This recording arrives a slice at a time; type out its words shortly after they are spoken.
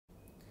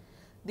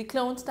The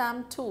clone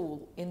stamp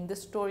tool. In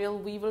this tutorial,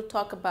 we will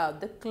talk about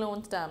the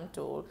clone stamp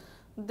tool.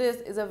 This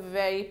is a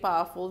very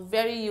powerful,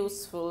 very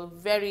useful,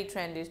 very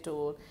trendy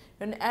tool.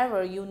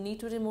 Whenever you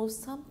need to remove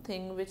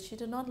something which you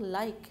do not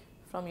like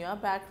from your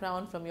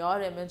background, from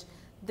your image,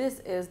 this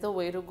is the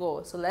way to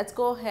go. So let's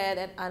go ahead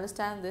and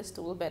understand this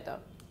tool better.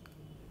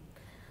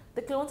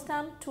 The clone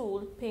stamp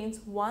tool paints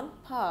one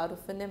part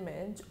of an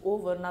image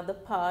over another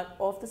part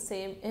of the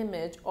same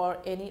image or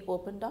any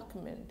open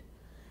document.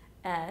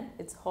 And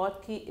its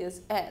hotkey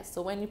is S.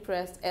 So when you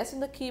press S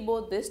on the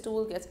keyboard, this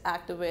tool gets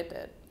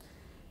activated.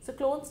 So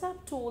clone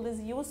stamp tool is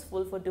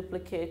useful for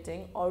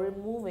duplicating or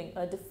removing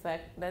a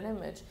defect in an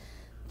image.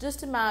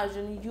 Just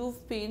imagine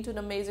you've been to an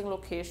amazing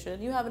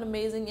location, you have an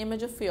amazing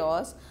image of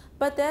yours,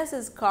 but there's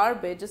this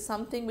garbage or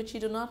something which you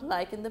do not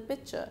like in the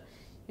picture.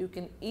 You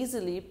can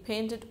easily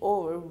paint it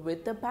over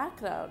with the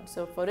background.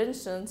 So for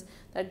instance,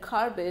 that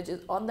garbage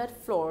is on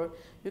that floor.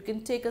 You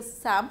can take a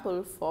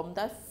sample from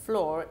that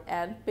floor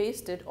and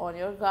paste it on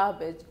your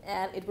garbage,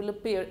 and it will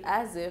appear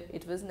as if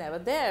it was never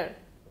there.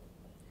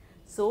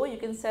 So you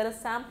can set a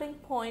sampling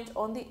point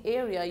on the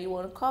area you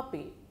want to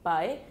copy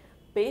by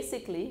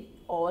basically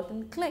Alt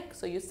and click.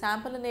 So you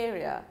sample an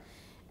area,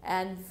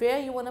 and where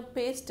you want to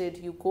paste it,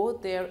 you go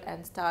there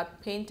and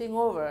start painting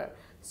over.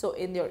 So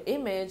in your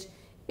image,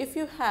 if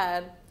you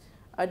had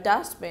a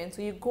dustbin,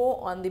 so you go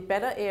on the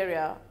better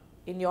area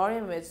in your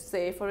image,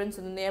 say for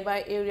instance the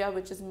nearby area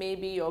which is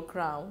maybe your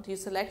ground. You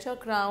select your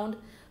ground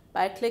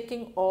by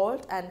clicking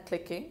Alt and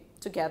clicking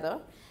together,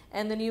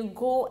 and then you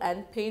go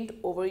and paint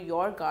over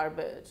your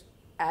garbage,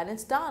 and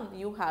it's done.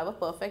 You have a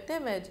perfect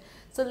image.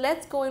 So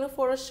let's go into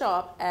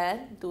Photoshop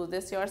and do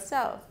this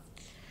yourself.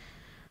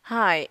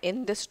 Hi,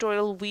 in this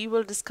tutorial we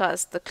will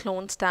discuss the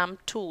clone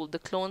stamp tool. The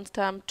clone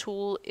stamp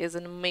tool is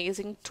an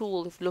amazing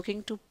tool if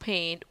looking to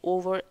paint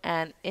over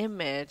an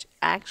image.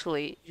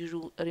 Actually,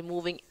 you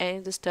removing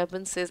any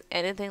disturbances,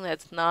 anything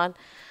that's not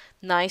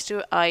nice to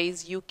your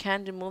eyes, you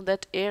can remove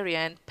that area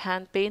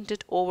and paint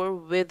it over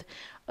with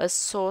a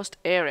sourced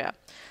area.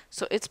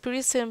 So it's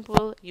pretty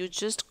simple. You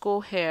just go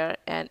here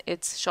and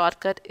its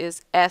shortcut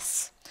is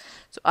S.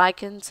 So I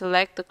can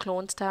select the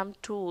clone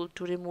stamp tool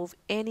to remove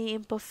any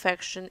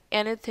imperfection,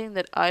 anything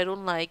that I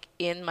don't like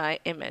in my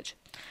image.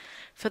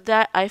 For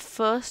that, I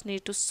first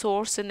need to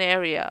source an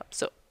area.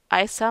 So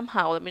I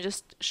somehow, let me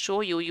just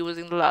show you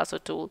using the lasso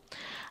tool.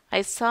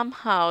 I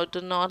somehow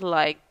do not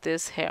like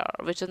this hair,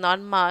 which is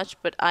not much,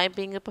 but I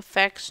being a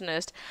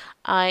perfectionist,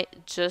 I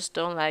just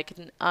don't like it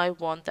and I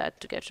want that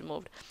to get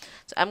removed.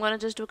 So I'm going to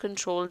just do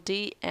Control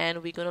D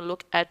and we're going to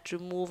look at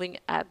removing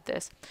at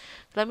this.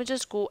 Let me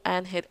just go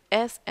and hit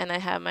S and I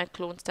have my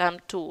clone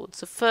stamp tool.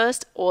 So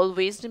first,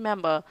 always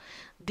remember,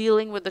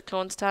 dealing with the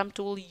clone stamp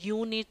tool,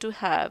 you need to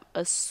have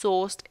a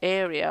sourced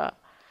area.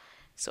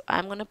 So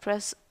I'm going to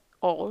press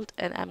Alt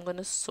and I'm going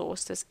to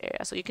source this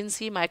area. So you can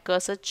see my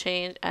cursor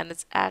changed and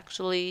it's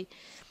actually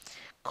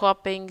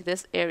copying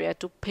this area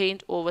to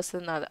paint over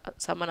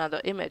some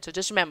another image. So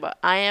just remember,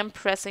 I am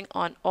pressing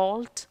on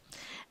Alt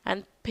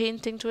and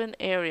painting to an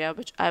area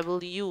which I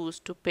will use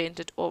to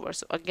paint it over.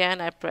 So again,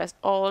 I press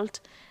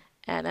Alt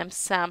and I'm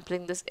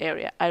sampling this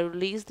area. I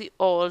release the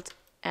Alt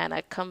and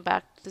I come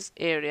back to this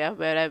area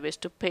where I wish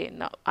to paint.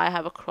 Now I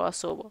have a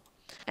crossover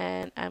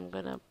and I'm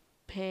gonna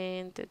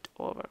paint it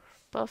over.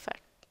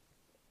 Perfect.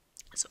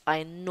 So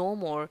I no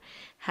more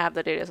have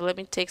that area. So let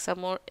me take some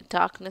more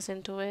darkness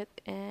into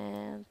it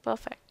and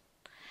perfect.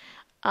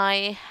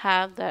 I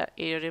have that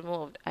area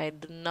removed. I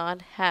do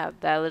not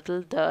have that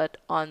little dirt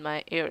on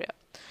my area.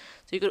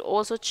 So you could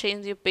also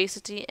change the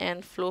opacity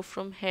and flow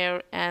from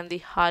here and the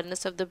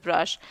hardness of the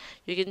brush.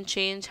 You can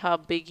change how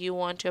big you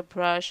want your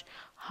brush,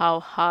 how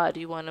hard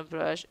you want to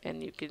brush,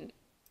 and you can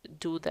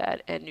do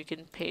that and you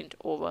can paint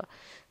over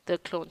the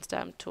clone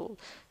stamp tool.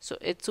 So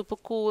it's super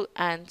cool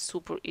and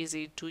super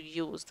easy to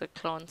use the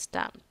clone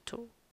stamp tool.